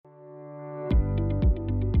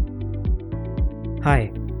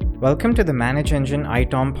Hi, welcome to the Manage Engine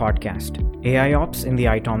ITOM podcast, AIOps in the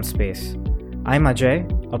ITOM space. I'm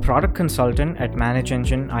Ajay, a product consultant at Manage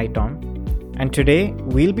Engine ITOM, and today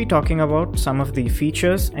we'll be talking about some of the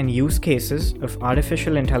features and use cases of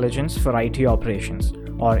artificial intelligence for IT operations,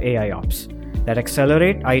 or AIOps, that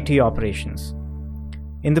accelerate IT operations.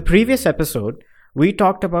 In the previous episode, we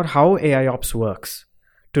talked about how AIOps works.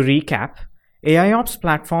 To recap, AIOps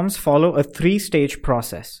platforms follow a three-stage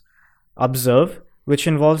process: observe, which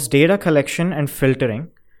involves data collection and filtering;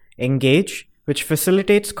 engage, which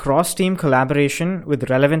facilitates cross-team collaboration with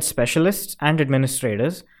relevant specialists and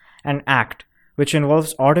administrators; and act, which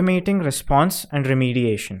involves automating response and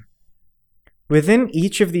remediation. Within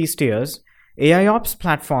each of these tiers, AIOps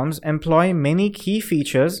platforms employ many key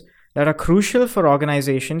features that are crucial for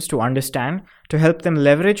organizations to understand to help them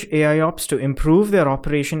leverage AIOps to improve their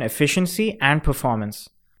operation efficiency and performance.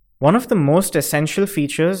 One of the most essential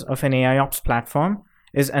features of an AIOps platform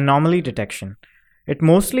is anomaly detection. It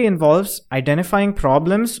mostly involves identifying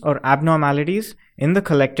problems or abnormalities in the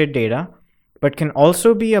collected data, but can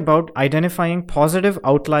also be about identifying positive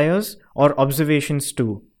outliers or observations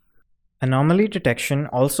too. Anomaly detection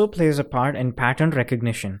also plays a part in pattern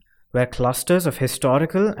recognition, where clusters of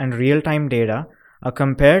historical and real-time data are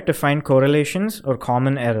compared to find correlations or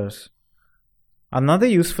common errors. Another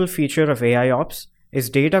useful feature of AIOps is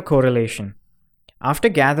data correlation. After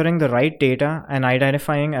gathering the right data and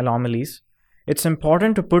identifying anomalies, it's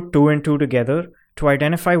important to put two and two together to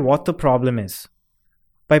identify what the problem is.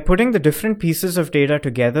 By putting the different pieces of data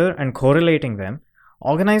together and correlating them,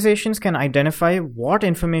 organizations can identify what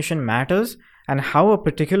information matters and how a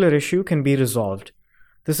particular issue can be resolved.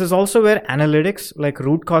 This is also where analytics like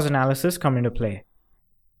root cause analysis come into play.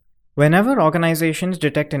 Whenever organizations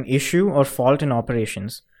detect an issue or fault in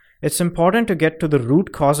operations, it's important to get to the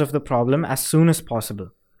root cause of the problem as soon as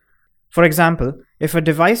possible. For example, if a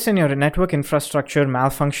device in your network infrastructure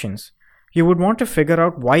malfunctions, you would want to figure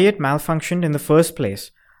out why it malfunctioned in the first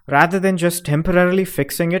place, rather than just temporarily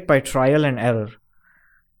fixing it by trial and error.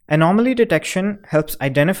 Anomaly detection helps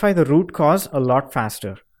identify the root cause a lot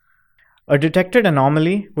faster. A detected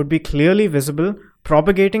anomaly would be clearly visible,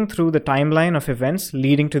 propagating through the timeline of events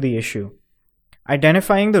leading to the issue.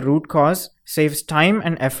 Identifying the root cause saves time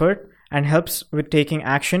and effort and helps with taking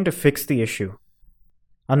action to fix the issue.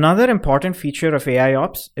 Another important feature of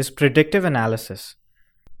AIOps is predictive analysis.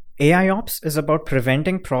 AIOps is about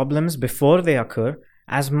preventing problems before they occur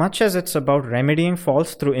as much as it's about remedying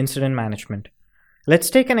faults through incident management. Let's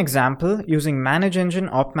take an example using Manage Engine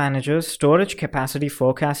Op Manager's storage capacity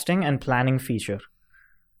forecasting and planning feature.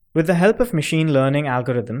 With the help of machine learning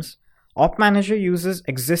algorithms, Op Manager uses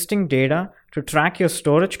existing data to track your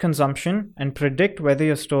storage consumption and predict whether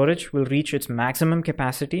your storage will reach its maximum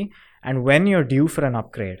capacity and when you're due for an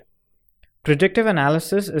upgrade. Predictive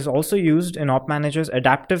analysis is also used in Op Manager's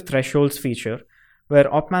adaptive thresholds feature,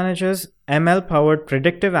 where Op Manager's ML-powered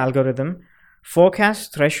predictive algorithm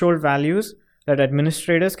forecasts threshold values that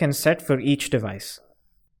administrators can set for each device.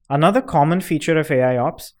 Another common feature of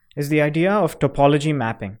AIOps is the idea of topology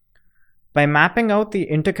mapping. By mapping out the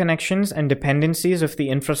interconnections and dependencies of the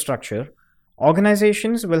infrastructure,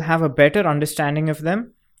 organizations will have a better understanding of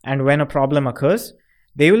them, and when a problem occurs,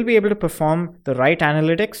 they will be able to perform the right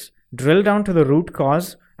analytics, drill down to the root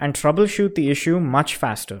cause, and troubleshoot the issue much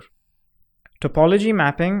faster. Topology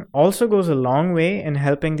mapping also goes a long way in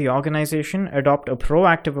helping the organization adopt a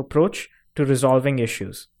proactive approach to resolving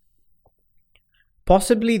issues.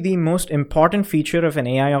 Possibly the most important feature of an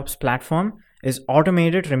AIOps platform is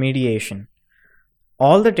automated remediation.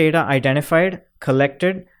 All the data identified,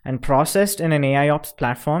 collected, and processed in an AIOps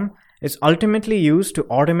platform is ultimately used to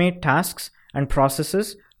automate tasks and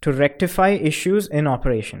processes to rectify issues in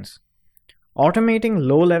operations. Automating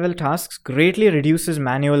low-level tasks greatly reduces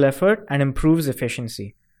manual effort and improves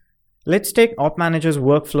efficiency. Let's take Op Manager's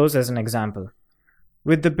workflows as an example.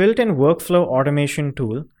 With the built-in workflow automation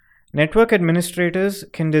tool, network administrators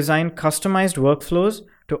can design customized workflows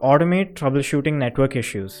to automate troubleshooting network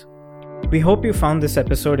issues. We hope you found this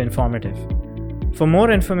episode informative. For more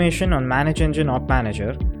information on Manage Engine Op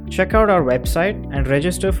Manager, check out our website and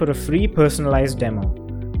register for a free personalized demo.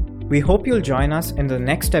 We hope you'll join us in the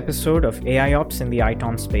next episode of AIOps in the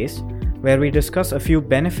ITOM space, where we discuss a few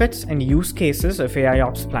benefits and use cases of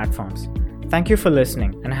AIOps platforms. Thank you for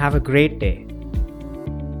listening and have a great day.